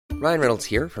Ryan Reynolds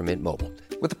here from Mint Mobile.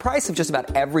 With the price of just about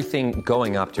everything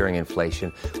going up during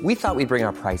inflation, we thought we'd bring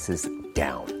our prices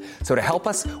down. So to help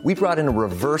us, we brought in a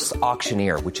reverse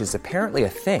auctioneer, which is apparently a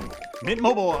thing. Mint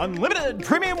Mobile Unlimited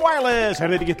Premium Wireless. How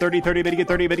to get 30, 30, bit to get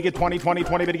 30, bit to get 20, 20,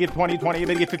 20, bit to get 20, 20,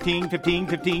 bit to get 15, 15,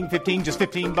 15, 15, just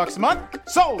 $15 a month?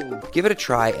 Sold! Give it a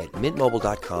try at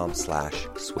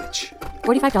mintmobile.com/switch.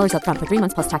 $45 up front for 3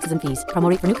 months plus taxes and fees. Promo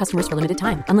rate for new customers for limited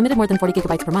time. Unlimited more than 40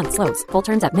 gigabytes per month. Slows full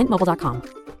terms at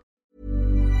mintmobile.com.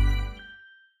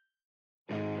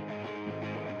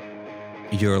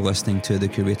 You're listening to the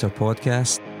Curator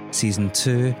Podcast, Season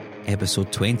 2,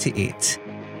 Episode 28.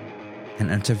 An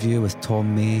interview with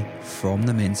Tom May from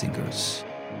the Menzingers.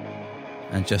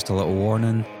 And just a little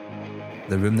warning,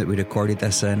 the room that we recorded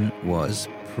this in was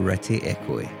pretty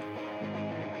echoey.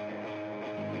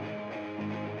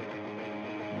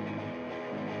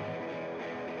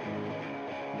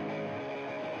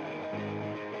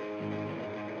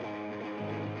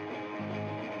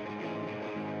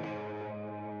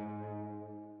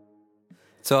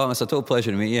 Tom, it's a total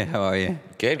pleasure to meet you. How are you?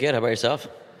 Good. How about yourself?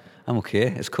 I'm okay.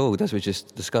 It's cold, as we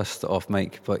just discussed off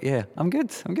mic. But yeah, I'm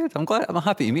good. I'm glad. I'm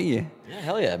happy to meet you. Yeah,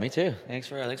 hell yeah, me too. Thanks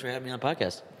for having me on the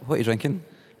podcast. What are you drinking?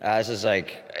 This is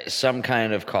like some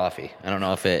kind of coffee. I don't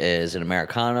know if it is an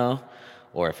Americano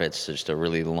or if it's just a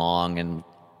really long and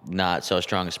not so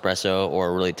strong espresso or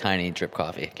a really tiny drip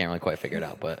coffee. Can't really quite figure it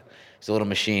out, but it's a little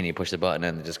machine. You push the button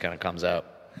and it just kind of comes out.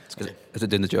 Is it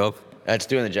doing the job? It's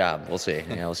doing the job. We'll see.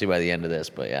 We'll see by the end of this,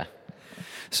 but yeah.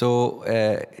 So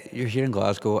you're here in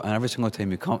Glasgow, and every single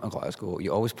time you come to Glasgow,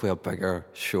 you always play a bigger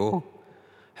show.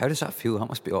 How does that feel? That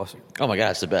must be awesome. Oh my God,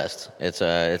 it's the best. It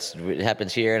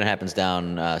happens here and it happens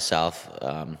down south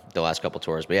the last couple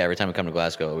tours. But yeah, every time we come to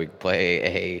Glasgow, we play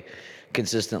a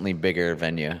consistently bigger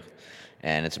venue,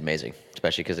 and it's amazing,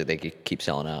 especially because they keep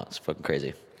selling out. It's fucking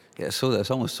crazy. Yeah, it's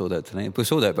almost sold out tonight. We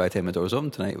sold out by the time the doors open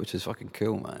tonight, which is fucking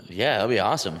cool, man. Yeah, that'll be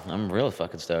awesome. I'm really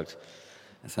fucking stoked.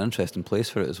 It's an interesting place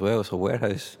for it as well. It's a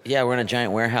warehouse. Yeah, we're in a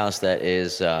giant warehouse that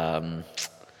is a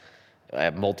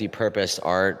multi-purpose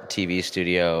art TV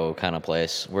studio kind of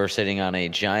place. We're sitting on a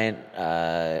giant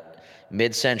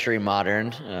mid-century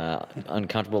modern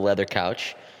uncomfortable leather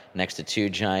couch next to two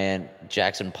giant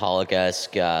Jackson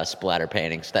Pollock-esque splatter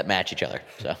paintings that match each other.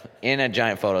 So in a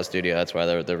giant photo studio, that's why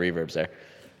the reverb's there.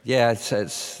 Yeah,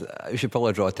 it's. We should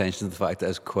probably draw attention to the fact that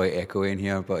it's quite echoey in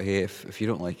here. But hey, if you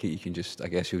don't like it, you can just. I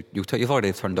guess you've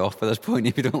already turned off by this point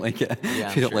if you don't like it. Yeah,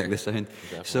 if you don't sure. like the sound.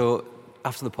 Definitely. So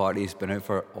after the party's been out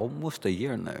for almost a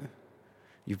year now,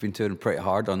 you've been touring pretty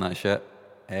hard on that shit.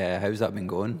 How's that been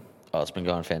going? Oh, it's been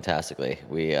going fantastically.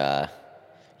 We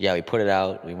put it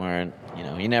out. We weren't.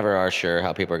 You never are sure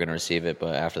how people are going to receive it,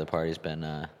 but after the party's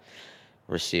been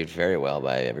received very well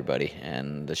by everybody,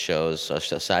 and the shows, the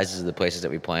sizes of the places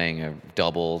that we're playing have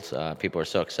doubled. People are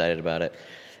so excited about it.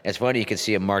 It's funny, you can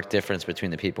see a marked difference between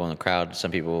the people in the crowd.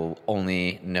 Some people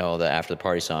only know the after the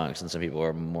party songs, and some people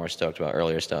are more stoked about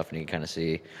earlier stuff, and you can kind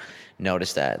of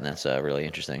notice that, and that's really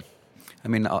interesting. I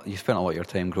mean, you spent a lot of your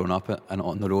time growing up and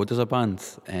on the road as a band,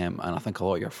 and I think a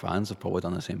lot of your fans have probably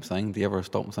done the same thing. Do you ever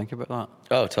stop and think about that?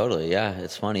 Oh, totally, yeah.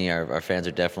 It's funny, our fans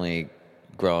are definitely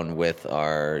grown with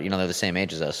our, they're the same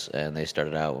age as us, and they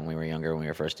started out when we were younger, when we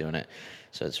were first doing it.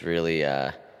 So it's really,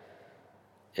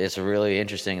 it's a really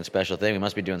interesting and special thing. We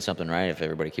must be doing something right if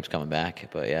everybody keeps coming back.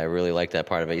 But yeah, I really like that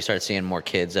part of it. You start seeing more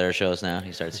kids at our shows now.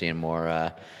 You start seeing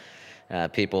more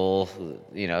people,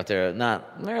 they're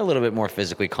a little bit more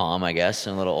physically calm, I guess,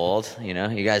 and a little old.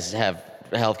 You guys have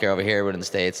healthcare over here, but in the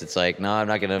States, it's like, no, I'm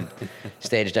not going to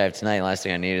stage dive tonight. Last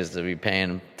thing I need is to be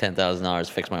paying $10,000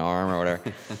 to fix my arm or whatever.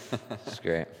 It's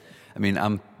great. I mean,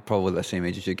 I'm probably the same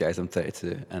age as you guys. I'm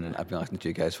 32, and I've been listening to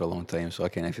you guys for a long time, so I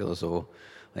kind of feel as though,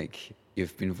 like,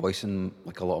 you've been voicing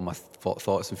like a lot of my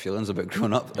thoughts and feelings about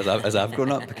growing up as I've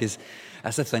grown up, because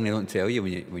that's the thing they don't tell you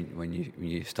when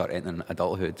you start entering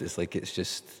adulthood. It's like, it's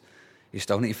just, you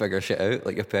still need to figure shit out.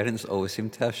 Like, your parents always seem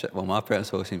to have shit. Well, my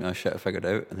parents always seem to have shit figured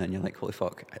out, and then you're like, holy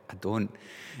fuck, I don't.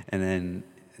 And then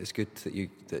it's good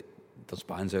that there's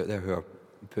bands out there who are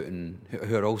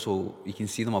also, you can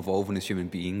see them evolving as human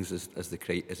beings as they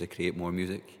create more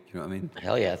music. You know what I mean?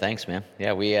 Hell yeah, thanks, man.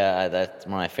 Yeah, that's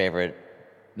one of my favorite.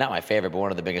 Not my favorite, but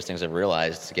one of the biggest things I've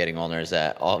realized getting older is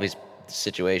that all these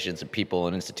situations and people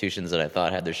and institutions that I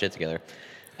thought had their shit together,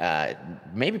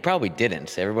 probably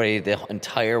didn't. Everybody, the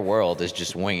entire world is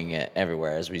just winging it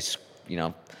everywhere as we,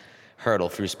 hurtle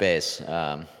through space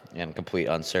in complete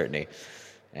uncertainty.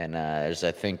 And I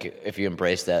think if you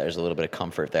embrace that, there's a little bit of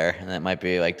comfort there, and that might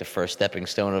be like the first stepping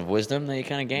stone of wisdom that you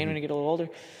kind of gain when you get a little older,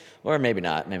 or maybe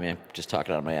not. Maybe I'm just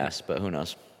talking out of my ass, but who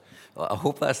knows? Well, I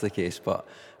hope that's the case, but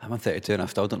I'm 32 and I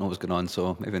still don't know what's going on,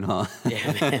 so maybe not.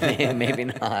 Yeah, maybe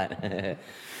not.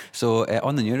 So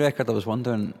on the new record, I was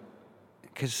wondering,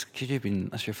 because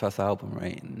that's your fifth album,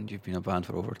 right? And you've been a band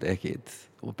for over a decade,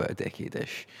 well, about a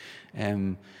decade-ish.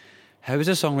 How has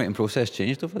the songwriting process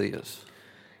changed over the years?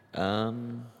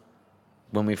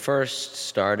 When we first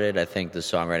started, I think the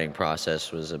songwriting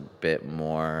process was a bit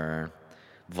more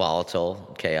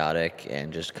volatile, chaotic,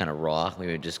 and just kind of raw. We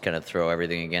would just kind of throw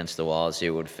everything against the wall and see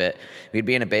what would fit. We'd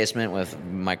be in a basement with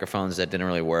microphones that didn't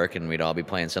really work, and we'd all be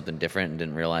playing something different and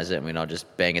didn't realize it, and we'd all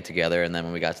just bang it together, and then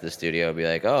when we got to the studio, it'd be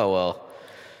like, oh, well,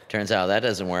 turns out that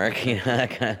doesn't work, you know,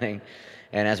 that kind of thing.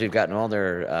 And as we've gotten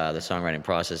older, the songwriting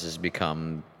process has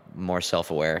become more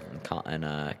self-aware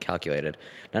and calculated.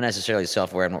 Not necessarily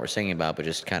self-aware in what we're singing about, but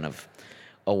just kind of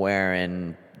aware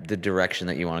in the direction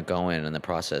that you want to go in and the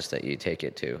process that you take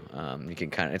it to. You can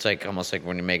kind of, it's like almost like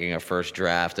when you're making a first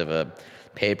draft of a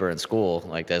paper in school,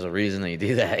 like there's a reason that you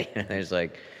do that. There's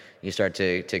like, you start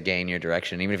to gain your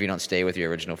direction. Even if you don't stay with your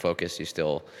original focus, you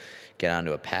still get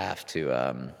onto a path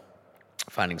to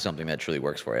finding something that truly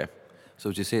works for you. So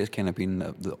would you say it's kind of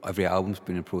been, every album's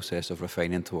been a process of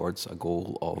refining towards a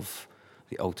goal of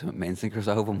the ultimate Menzingers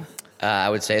album? I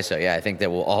would say so, yeah. I think that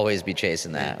we'll always be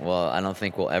chasing that. Well, I don't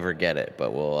think we'll ever get it,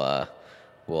 but we'll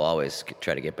always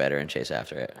try to get better and chase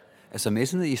after it. It's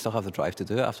amazing that you still have the drive to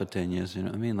do it after 10 years, you know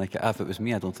what I mean? Like, if it was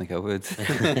me, I don't think I would.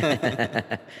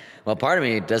 Well, part of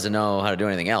me doesn't know how to do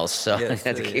anything else, so Yes, I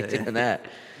have to keep doing that.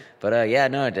 But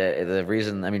the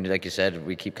reason, I mean, like you said,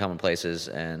 we keep coming places,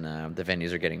 and the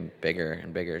venues are getting bigger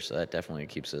and bigger, so that definitely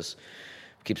keeps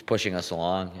pushing us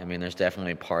along. I mean, there's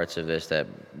definitely parts of this that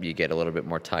you get a little bit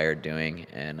more tired doing,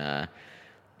 and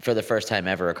for the first time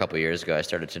ever a couple of years ago, I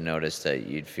started to notice that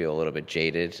you'd feel a little bit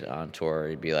jaded on tour.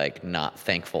 You'd be like not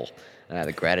thankful.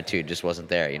 The gratitude just wasn't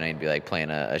there. You know, you'd be like playing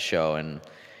a show, and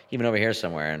even over here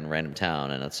somewhere in a random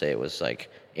town, and let's say it was like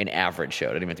an average show. It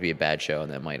didn't even have to be a bad show,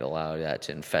 and that might allow that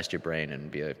to infest your brain and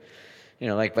be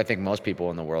like I think most people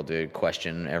in the world do,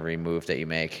 question every move that you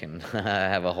make and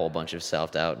have a whole bunch of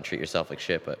self-doubt and treat yourself like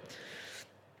shit. But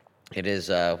it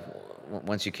is,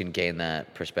 once you can gain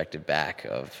that perspective back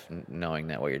of knowing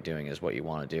that what you're doing is what you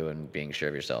want to do and being sure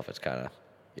of yourself, it's kind of,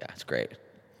 it's great.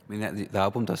 I mean, the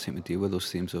album does seem to deal with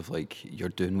those themes of, like, you're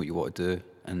doing what you want to do,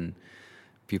 and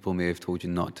people may have told you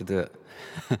not to do it.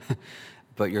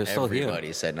 But you're still here.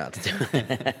 Everybody said not to do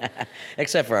it.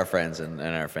 Except for our friends and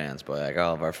our fans, but like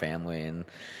all of our family and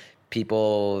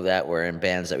people that were in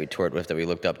bands that we toured with that we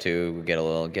looked up to, get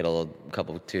a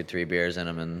couple, 2-3 beers in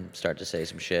them and start to say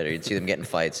some shit, or you'd see them getting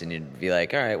fights and you'd be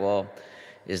like, all right, well,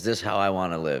 is this how I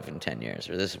want to live in 10 years?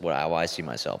 Or this is how I see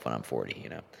myself when I'm 40, you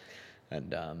know?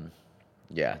 And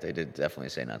they did definitely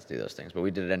say not to do those things, but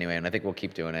we did it anyway, and I think we'll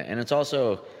keep doing it. And it's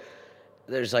also,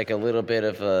 there's like a little bit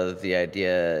of the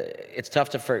idea, it's tough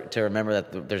to remember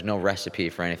that there's no recipe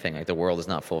for anything. Like, the world is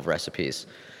not full of recipes.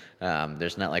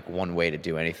 There's not like one way to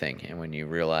do anything. And when you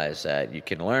realize that you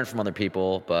can learn from other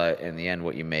people, but in the end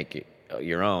what you make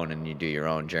your own and you do your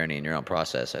own journey and your own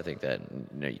process, I think that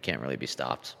you can't really be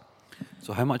stopped.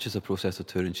 So how much has the process of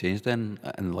touring changed then,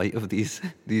 in light of these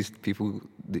people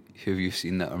who you've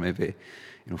seen that are maybe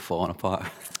falling apart?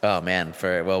 Oh man,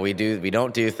 we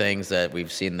don't do things that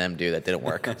we've seen them do that didn't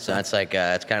work. So that's like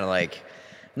it's kind of like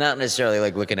not necessarily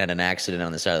like looking at an accident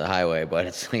on the side of the highway, but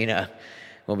it's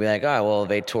we'll be like, oh well,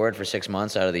 they toured for 6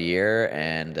 months out of the year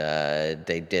and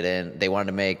they wanted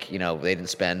to make they didn't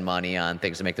spend money on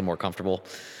things to make them more comfortable.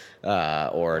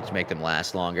 Or to make them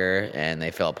last longer, and they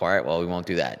fell apart. Well, we won't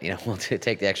do that. We'll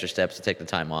take the extra steps to take the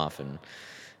time off and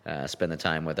spend the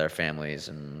time with our families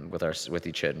and with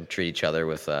each other, and treat each other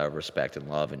with respect and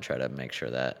love, and try to make sure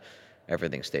that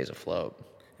everything stays afloat.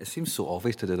 It seems so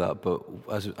obvious to do that, but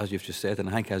as you've just said, and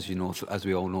I think as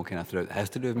we all know, kind of throughout the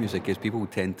history of music, is people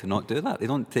tend to not do that. They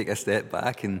don't take a step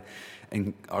back and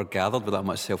are gathered with that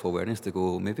much self-awareness to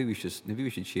go, maybe we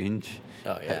should change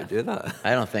how to do that.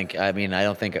 I don't think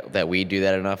that we do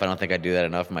that enough. I don't think I do that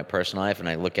enough in my personal life, and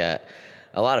I look at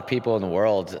a lot of people in the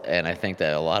world, and I think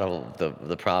that a lot of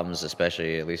the problems,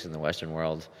 especially at least in the Western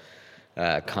world,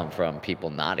 come from people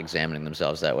not examining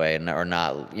themselves that way, or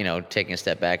not, taking a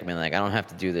step back and being like, I don't have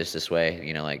to do this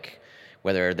way, like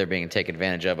whether they're being taken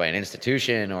advantage of by an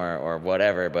institution or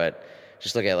whatever. But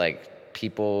just look at like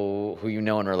people who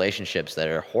in relationships that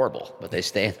are horrible, but they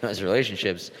stay in those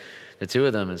relationships. The two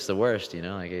of them, it's the worst,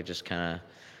 like it just kind of,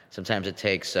 sometimes it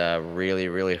takes really,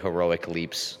 really heroic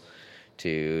leaps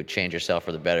to change yourself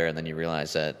for the better, and then you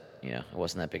realize that, it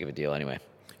wasn't that big of a deal anyway.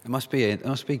 It must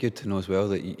be good to know as well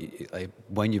that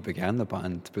when you began the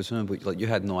band, presumably, you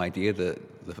had no idea that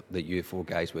you four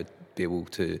guys would be able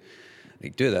to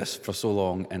like do this for so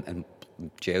long and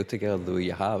gel together the way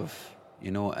you have,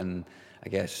 you know. And I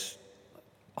guess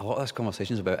a lot of this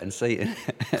conversation is about insight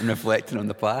and reflecting on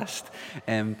the past.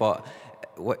 But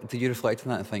what did you reflect on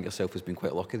that and think yourself as being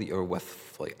quite lucky that you're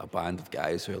with like a band of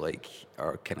guys who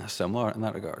are kind of similar in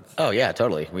that regard? Oh yeah,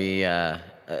 totally. We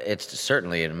it's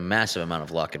certainly a massive amount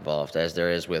of luck involved, as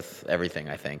there is with everything,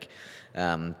 I think.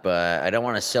 But I don't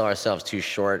want to sell ourselves too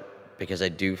short, because I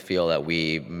do feel that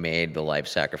we made the life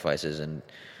sacrifices and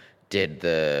did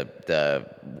the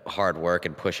hard work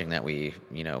and pushing that we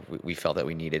felt that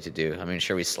we needed to do. I mean,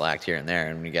 sure, we slacked here and there,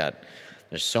 and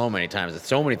there's so many times,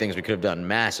 so many things we could have done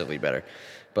massively better.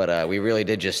 But we really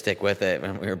did just stick with it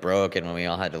when we were broke and when we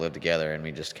all had to live together, and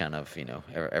we just kind of,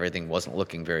 everything wasn't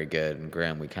looking very good and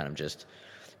grim. We kind of just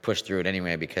pushed through it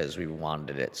anyway because we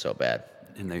wanted it so bad.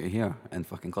 And now you're here in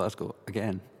fucking Glasgow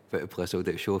again. But to play a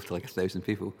sold-out show to like 1,000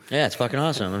 people. Yeah, it's fucking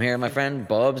awesome. I'm here. My friend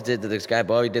Bob's this guy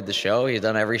Bobby did the show. He's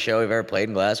done every show we've ever played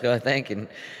in Glasgow, I think. And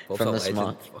Bob's from a the legend.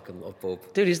 small, Fucking love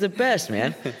Bob. dude, he's the best,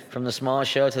 man. From the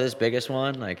smallest show to this biggest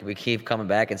one, like we keep coming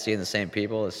back and seeing the same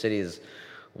people. The city is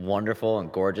wonderful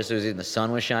and gorgeous. Even the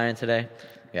sun was shining today.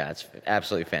 Yeah, it's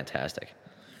absolutely fantastic.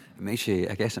 I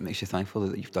guess it makes you thankful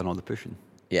that you've done all the pushing.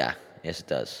 Yeah, yes, it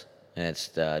does. And it's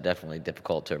definitely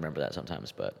difficult to remember that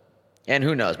sometimes, but. And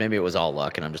who knows? Maybe it was all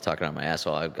luck, and I'm just talking out my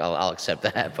asshole. I'll accept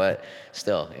that, but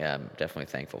still, yeah, I'm definitely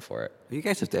thankful for it. You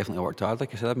guys have definitely worked hard.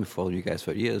 Like I said, I've been following you guys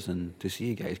for years, and to see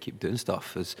you guys keep doing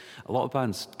stuff is a lot of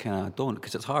bands kind of don't,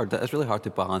 because it's hard. It's really hard to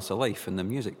balance the life and the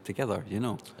music together, you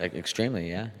know. Like,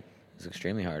 extremely, yeah. It's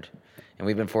extremely hard. And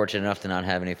we've been fortunate enough to not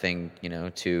have anything,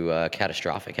 too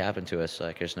catastrophic happen to us.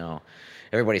 Like,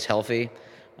 everybody's healthy.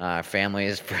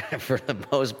 Families, for the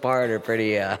most part, are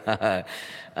pretty, on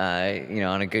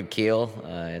a good keel.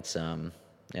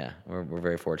 We're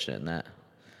very fortunate in that.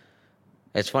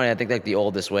 It's funny, I think like the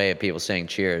oldest way of people saying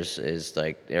cheers is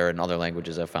like, or in other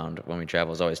languages I've found when we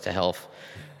travel, is always to health.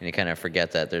 And you kind of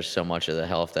forget that there's so much of the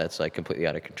health that's like completely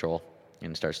out of control. And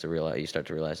you start to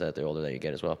realize that the older that you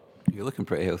get as well. You're looking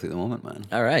pretty healthy at the moment, man.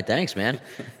 All right, thanks, man.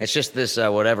 It's just this,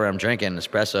 whatever I'm drinking,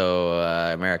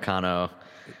 espresso, Americano,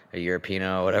 a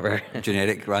Europeano, whatever.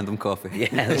 Generic random coffee.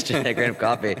 Yeah, this generic random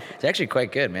coffee. It's actually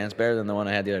quite good, man. It's better than the one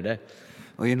I had the other day.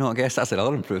 Well, I guess that's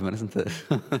another improvement, isn't it?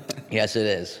 Yes, it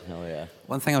is. Oh, yeah.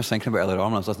 One thing I was thinking about earlier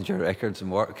on when I was listening to your records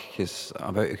and work, because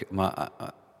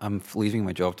I'm leaving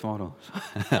my job tomorrow.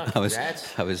 Oh, I was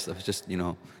just, kind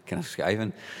of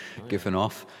skiving, goofing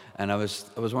off. And I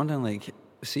was wondering, like,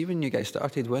 see when you guys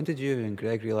started, when did you and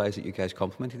Greg realise that you guys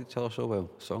complemented each other so well,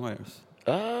 songwriters?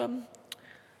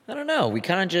 I don't know. We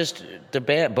kind of just,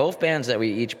 both bands that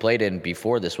we each played in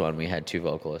before this one, we had two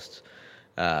vocalists.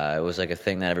 It was like a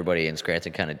thing that everybody in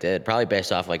Scranton kind of did, probably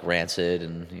based off like Rancid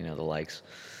and, the likes.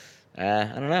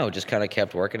 I don't know, just kind of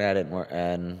kept working at it.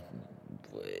 And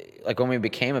like when we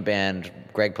became a band,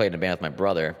 Greg played in a band with my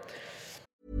brother.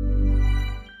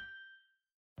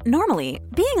 Normally,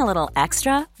 being a little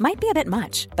extra might be a bit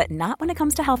much, but not when it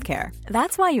comes to healthcare.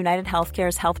 That's why United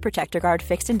Healthcare's Health Protector Guard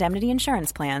fixed indemnity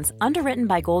insurance plans, underwritten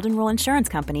by Golden Rule Insurance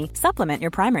Company, supplement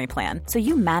your primary plan so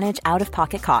you manage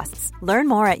out-of-pocket costs. Learn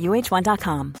more at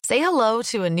uh1.com. Say hello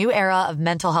to a new era of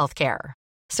mental health care.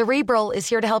 Cerebral is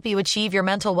here to help you achieve your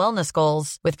mental wellness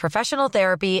goals with professional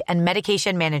therapy and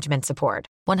medication management support.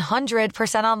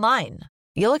 100% online.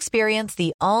 You'll experience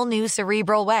the all-new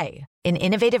Cerebral Way, an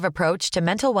innovative approach to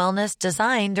mental wellness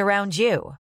designed around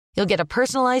you. You'll get a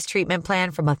personalized treatment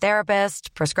plan from a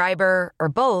therapist, prescriber, or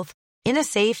both in a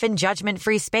safe and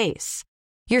judgment-free space.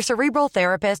 Your Cerebral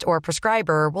therapist or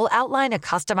prescriber will outline a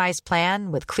customized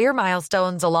plan with clear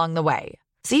milestones along the way,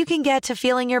 so you can get to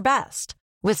feeling your best.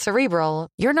 With Cerebral,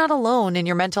 you're not alone in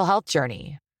your mental health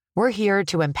journey. We're here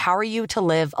to empower you to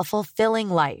live a fulfilling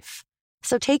life.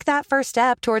 So take that first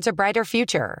step towards a brighter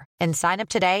future and sign up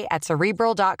today at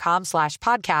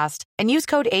Cerebral.com/podcast and use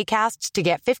code ACAST to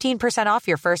get 15% off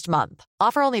your first month.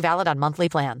 Offer only valid on monthly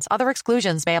plans. Other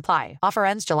exclusions may apply. Offer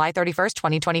ends July 31st,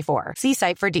 2024. See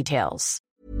site for details.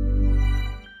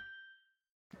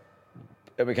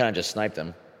 We kind of just sniped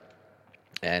him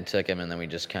and took him, and then we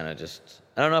just kind of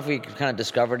I don't know if we kind of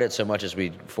discovered it so much as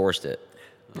we forced it.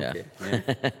 Okay,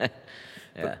 yeah.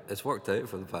 Yeah. It's worked out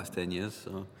for the past 10 years.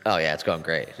 So. Oh, yeah, it's going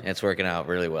great. It's working out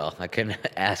really well. I couldn't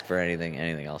ask for anything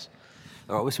else.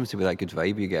 There always seems to be that good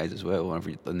vibe, you guys, as well.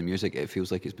 Whenever in the music, it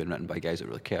feels like it's been written by guys that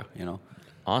really care,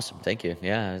 Awesome, thank you.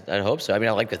 Yeah, I hope so. I mean,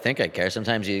 I like to think I care.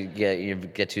 Sometimes you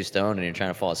get too stoned and you're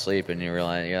trying to fall asleep and you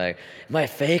realize, you're like, am I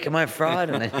fake? Am I a fraud?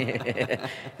 And then,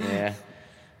 yeah.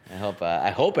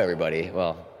 I hope everybody,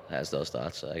 has those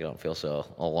thoughts. I don't feel so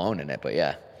alone in it, but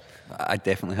yeah. I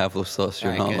definitely have those thoughts.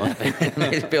 You're All not right, wrong. good.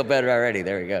 Made me feel better already.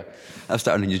 There we go. I'm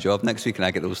starting a new job next week, and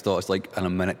I get those thoughts like on a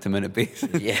minute-to-minute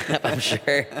basis. Yeah, I'm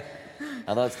sure.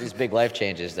 Although it's these big life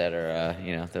changes that are,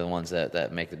 they're the ones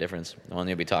that make the difference. The one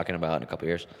you'll be talking about in a couple of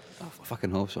years. Oh, I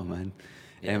fucking hope so, man.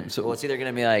 Yeah. Well, it's either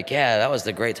going to be like, yeah, that was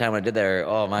the great time when I did that, or,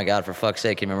 oh my God, for fuck's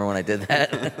sake, you remember when I did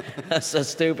that? That's so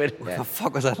stupid. What the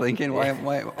fuck was I thinking? Why? Oh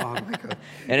my God.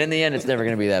 And in the end, it's never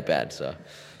going to be that bad, so.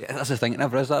 Yeah, that's the thing. It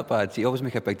never is that bad. You always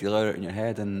make a big deal out of it in your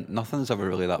head, and nothing's ever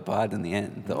really that bad in the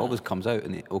end. It always comes out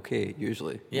in the okay,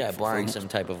 usually. Yeah, barring some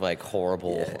type of like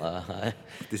horrible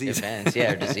Disease. events,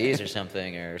 or disease or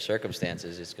something, or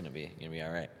circumstances, it's gonna be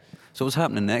all right. So what's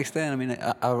happening next then? I mean,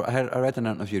 I read in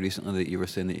an interview recently that you were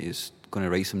saying that you're going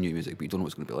to write some new music, but you don't know what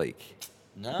it's going to be like.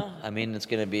 No, I mean it's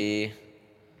gonna be.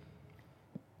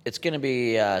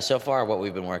 So far what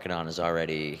we've been working on is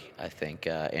already, I think,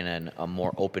 in a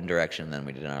more open direction than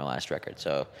we did in our last record.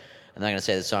 So I'm not going to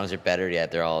say the songs are better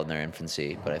yet. They're all in their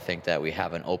infancy. But I think that we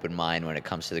have an open mind when it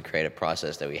comes to the creative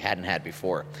process that we hadn't had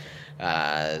before.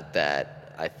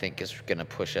 That I think is going to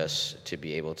push us to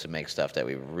be able to make stuff that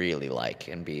we really like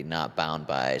and be not bound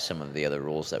by some of the other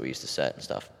rules that we used to set and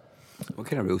stuff. What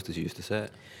kind of rules did you used to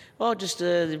set? Well, just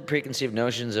preconceived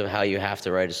notions of how you have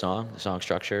to write a song, the song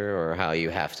structure, or how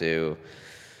the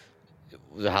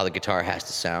guitar has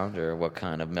to sound, or what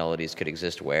kind of melodies could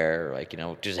exist where, like,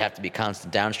 just have to be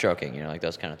constant downstroking, like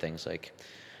those kind of things. Like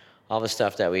all the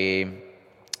stuff that we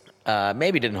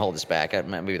maybe didn't hold us back,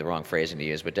 maybe the wrong phrasing to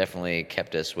use, but definitely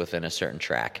kept us within a certain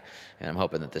track. And I'm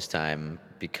hoping that this time,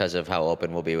 because of how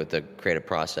open we'll be with the creative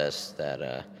process, that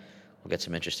we'll get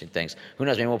some interesting things. Who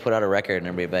knows? Maybe we'll put out a record and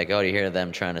everybody will be like, "Oh, do you hear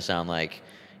them trying to sound like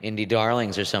indie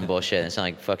darlings or some bullshit and sound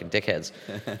like fucking dickheads?"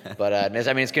 But I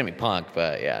mean, it's gonna be punk.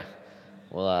 But yeah,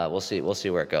 we'll see. We'll see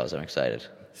where it goes. I'm excited.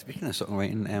 Speaking of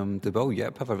songwriting, did Will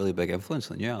Yip have a really big influence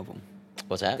on the new album?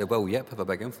 What's that? Did Will Yip have a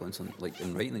big influence in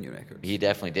writing the new record? He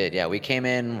definitely did. Yeah, we came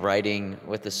in writing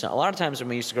with the song. A lot of times when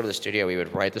we used to go to the studio, we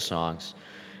would write the songs,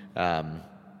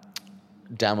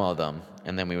 demo them,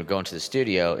 and then we would go into the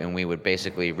studio and we would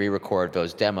basically re-record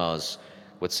those demos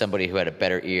with somebody who had a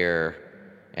better ear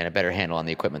and a better handle on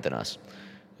the equipment than us.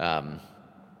 I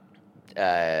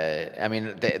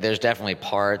mean, there's definitely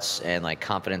parts and like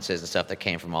confidences and stuff that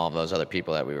came from all of those other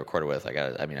people that we recorded with.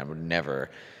 I would never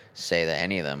say that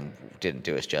any of them didn't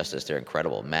do us justice. They're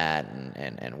incredible. Matt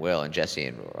and Will and Jesse,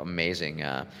 and amazing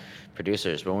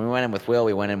producers. But when we went in with Will,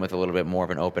 we went in with a little bit more of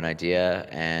an open idea,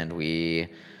 and we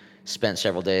spent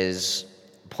several days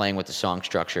playing with the song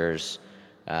structures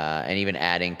and even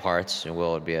adding parts. And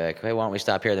Will would be like, "Hey, why don't we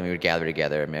stop here?" Then we would gather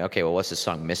together and be, "Okay, well, what's this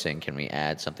song missing? Can we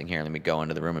add something here?" And then we'd go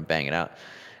into the room and bang it out.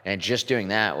 And just doing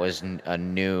that was a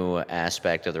new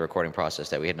aspect of the recording process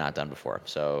that we had not done before.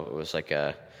 So it was like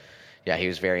he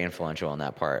was very influential in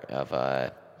that part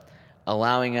of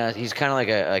allowing us. He's kind of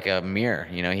like a mirror,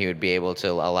 He would be able to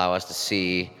allow us to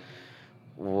see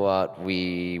what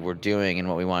we were doing and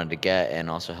what we wanted to get, and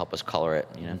also help us color it.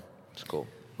 It's cool.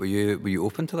 Were you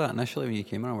open to that initially when you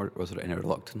came in, or was there any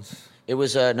reluctance? It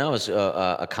was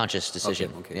a conscious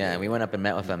decision. Okay, yeah, we went up and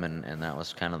met with them, and that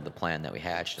was kind of the plan that we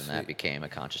hatched, and that became a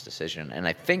conscious decision. And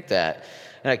I think that,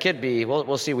 and it could be,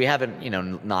 we'll see. We haven't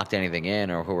knocked anything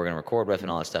in or who we're going to record with and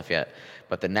all that stuff yet.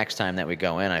 But the next time that we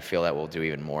go in, I feel that we'll do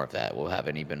even more of that. We'll have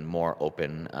an even more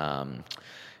open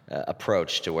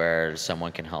approach to where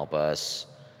someone can help us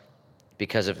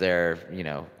because of their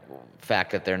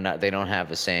fact that they don't have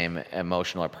the same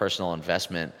emotional or personal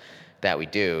investment that we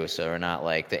do. So we're not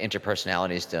like, the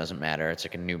interpersonalities doesn't matter. It's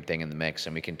like a new thing in the mix,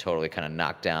 and we can totally kind of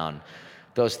knock down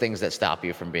those things that stop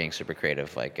you from being super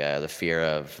creative, like the fear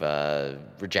of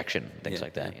rejection, things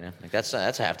like that. Like that's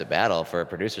half the battle for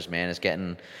producers, man, is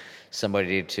getting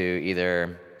somebody to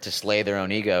either to slay their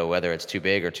own ego, whether it's too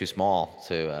big or too small,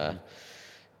 to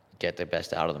get the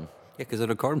best out of them. Yeah, because the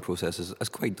recording process is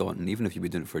quite daunting, even if you've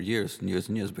been doing it for years and years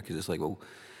and years, because it's like, well,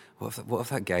 what if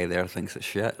that guy there thinks it's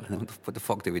shit? What the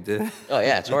fuck do we do? Oh,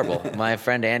 yeah, it's horrible. My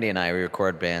friend Andy and I, we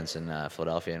record bands in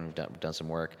Philadelphia, and we've done some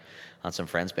work on some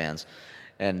friends' bands.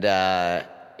 And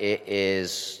it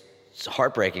is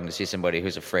heartbreaking to see somebody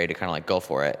who's afraid to kind of like go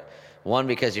for it. One,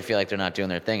 because you feel like they're not doing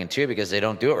their thing, and two, because they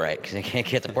don't do it right, because they can't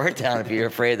get the work down if you're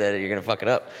afraid that you're going to fuck it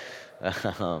up.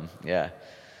 Yeah.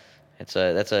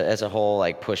 That's a whole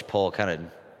like push-pull kind of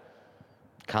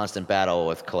constant battle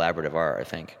with collaborative art, I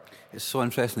think. It's so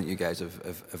interesting that you guys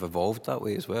have evolved that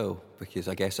way as well, because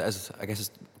I guess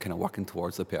it's kind of working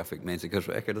towards the perfect Menzingers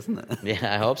record, isn't it?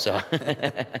 Yeah, I hope so.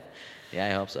 Yeah,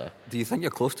 I hope so. Do you think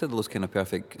you're close to those kind of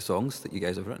perfect songs that you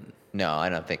guys have written? No, I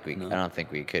don't think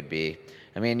we could be.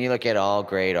 I mean, you look at all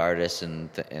great artists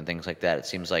and things like that. It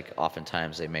seems like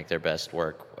oftentimes they make their best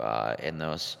work in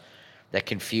those that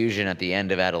confusion at the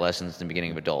end of adolescence and the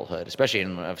beginning of adulthood, especially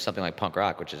in something like punk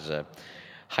rock, which is a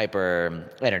hyper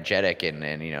energetic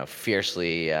and you know,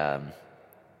 fiercely.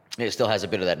 It still has a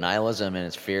bit of that nihilism, and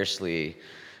it's fiercely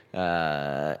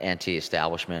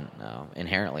anti-establishment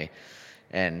inherently.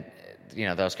 And you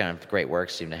know, those kind of great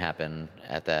works seem to happen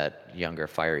at that younger,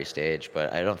 fiery stage.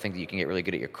 But I don't think that you can get really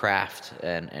good at your craft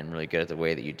and really good at the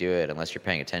way that you do it unless you're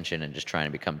paying attention and just trying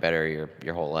to become better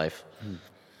your whole life.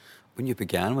 When you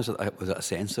began, was it a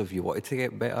sense of you wanted to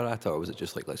get better at it, or was it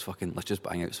just like let's just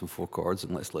bang out some 4 chords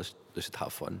and let's just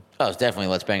have fun? Oh, it's definitely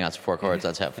let's bang out some 4 chords,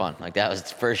 let's have fun. Like that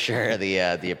was for sure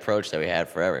the approach that we had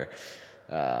forever.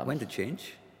 When did it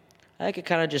change? I think it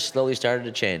kind of just slowly started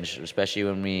to change, especially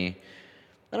when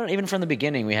even from the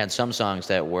beginning, we had some songs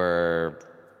that were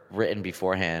written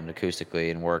beforehand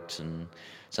acoustically and worked, and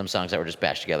some songs that were just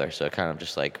bashed together. So it kind of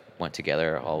just like went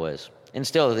together always. And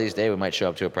still to this day, we might show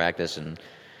up to a practice and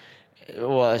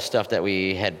stuff that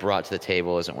we had brought to the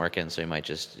table isn't working, so we might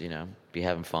just, you know, be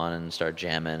having fun and start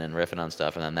jamming and riffing on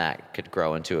stuff, and then that could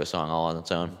grow into a song all on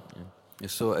its own. Yeah.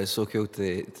 It's so cool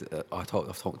I've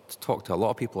talked to a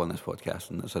lot of people on this podcast,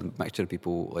 and it's a mixture of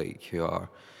people like who are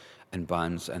in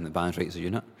bands, and the band writes a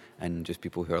unit, and just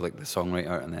people who are like the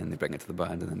songwriter, and then they bring it to the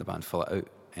band, and then the band fill it out.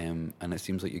 And it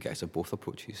seems like you guys have both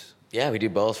approaches. Yeah, we do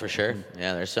both for sure.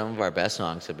 Yeah, there's some of our best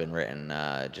songs have been written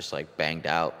just like banged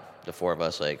out. The 4 of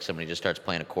us, like somebody just starts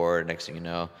playing a chord, next thing you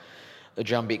know, the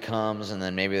drum beat comes, and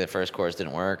then maybe the first chorus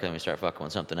didn't work, and we start fucking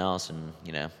with something else, and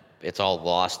you know, it's all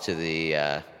lost to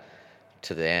the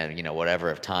end, you know,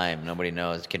 whatever of time. Nobody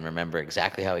can remember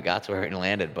exactly how we got to where it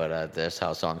landed, but that's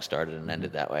how songs started and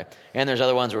ended that way. And there's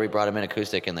other ones where we brought them in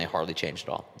acoustic and they hardly changed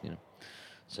at all, you know.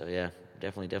 So yeah,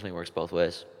 definitely works both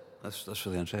ways. That's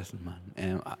really interesting,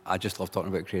 man. I just love talking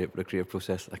about the creative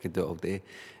process. I could do it all day,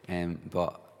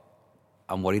 but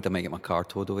I'm worried I might get my car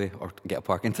towed away or get a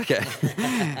parking ticket.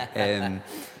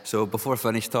 So before I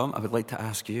finish, Tom, I would like to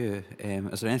ask you,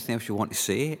 is there anything else you want to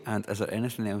say? And is there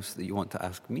anything else that you want to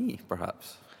ask me,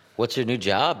 perhaps? What's your new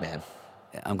job, man?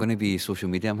 I'm going to be social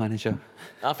media manager.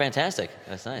 Oh, fantastic.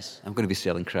 That's nice. I'm going to be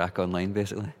selling crack online,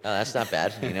 basically. Oh, that's not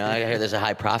bad. You know, I hear there's a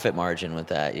high profit margin with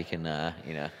that. You can,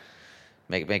 you know,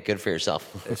 make good for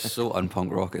yourself. It's so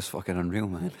un-punk rock, it's fucking unreal,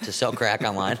 man. To sell crack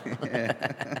online?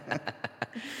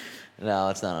 No,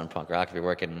 it's not on punk rock if you're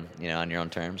working, you know, on your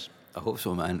own terms. I hope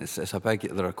so, man.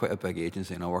 They're quite a big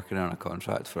agency, and I'm working on a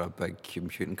contract for a big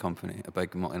computing company, a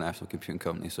big multinational computing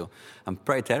company. So I'm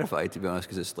pretty terrified, to be honest,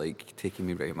 because it's like taking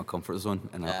me right out of my comfort zone.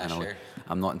 And Sure.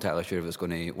 I'm not entirely sure if it's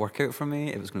going to work out for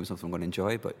me, if it's going to be something I'm going to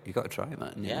enjoy, but you got to try,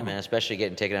 man. Yeah, man, especially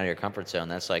getting taken out of your comfort zone.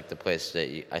 That's like the place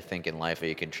that I think in life where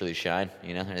you can truly shine.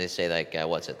 You know, they say like,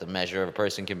 the measure of a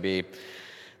person can be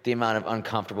the amount of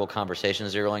uncomfortable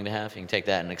conversations you're willing to have. You can take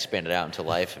that and expand it out into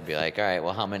life and be like, all right,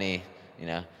 well, how many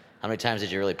times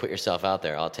did you really put yourself out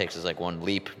there? All it takes is like one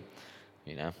leap,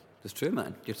 you know? It's true,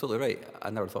 man. You're totally right. I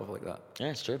never thought of it like that.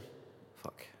 Yeah, it's true.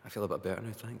 Fuck. I feel a bit better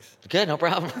now, thanks. Good, no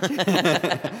problem.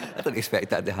 I didn't expect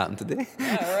that to happen today.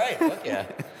 Yeah, all right. Fuck yeah.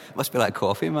 Must be that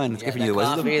coffee, man. It's giving you the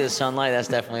wisdom. Coffee, the sunlight, that's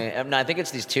definitely... No, I think it's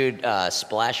these 2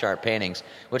 splash art paintings,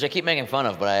 which I keep making fun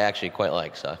of, but I actually quite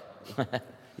like, so...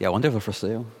 Yeah, I wonder if they're for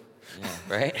sale. Yeah,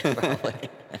 right? Probably.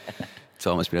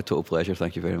 Tom, it's been a total pleasure.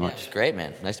 Thank you very much. Yeah, great,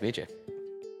 man. Nice to meet you.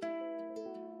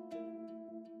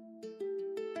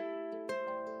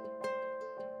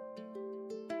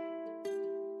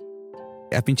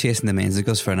 I've been chasing the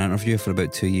Menzingers for an interview for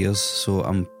about 2 years, so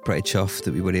I'm pretty chuffed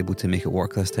that we were able to make it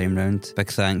work this time round.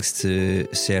 Big thanks to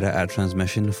Sarah at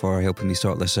Transmission for helping me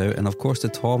sort this out, and of course to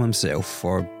Tom himself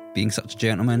for being such a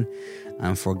gentleman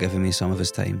and for giving me some of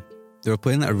his time. They were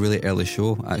playing at a really early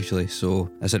show, actually, so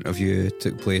this interview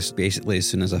took place basically as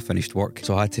soon as I finished work.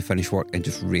 So I had to finish work and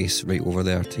just race right over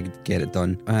there to get it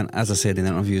done. And as I said in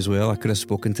the interview as well, I could have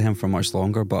spoken to him for much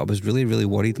longer, but I was really, really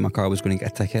worried my car was going to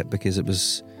get a ticket because it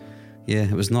was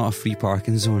not a free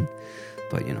parking zone.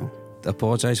 But, you know, I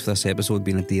apologise for this episode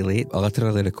being a day late. I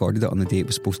literally recorded it on the day it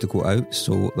was supposed to go out,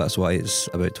 so that's why it's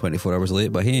about 24 hours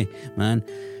late. But hey, man,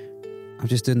 I'm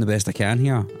just doing the best I can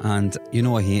here. And you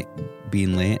know I hate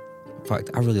being late. In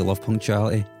fact, I really love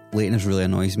punctuality. Lateness really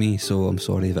annoys me, so I'm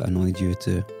sorry if it annoyed you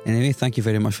too. Anyway, thank you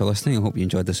very much for listening. I hope you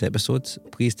enjoyed this episode.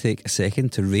 Please take a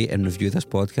second to rate and review this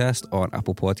podcast on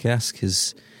Apple Podcasts,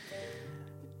 because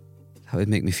that would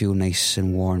make me feel nice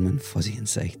and warm and fuzzy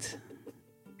inside.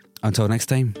 Until next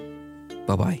time,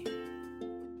 bye-bye.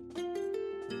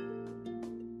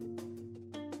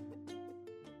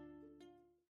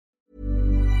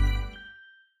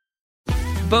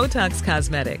 Botox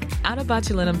Cosmetic, out of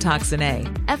botulinum toxin A,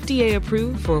 FDA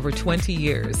approved for over 20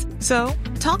 years. So,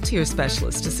 talk to your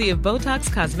specialist to see if Botox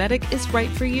Cosmetic is right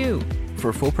for you.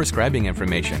 For full prescribing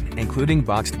information, including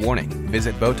boxed warning,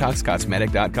 visit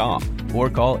BotoxCosmetic.com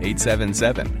or call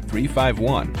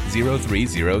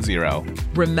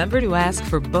 877-351-0300. Remember to ask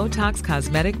for Botox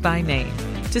Cosmetic by name.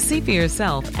 To see for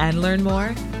yourself and learn more,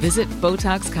 visit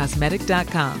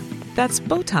BotoxCosmetic.com. That's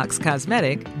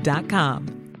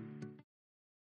BotoxCosmetic.com.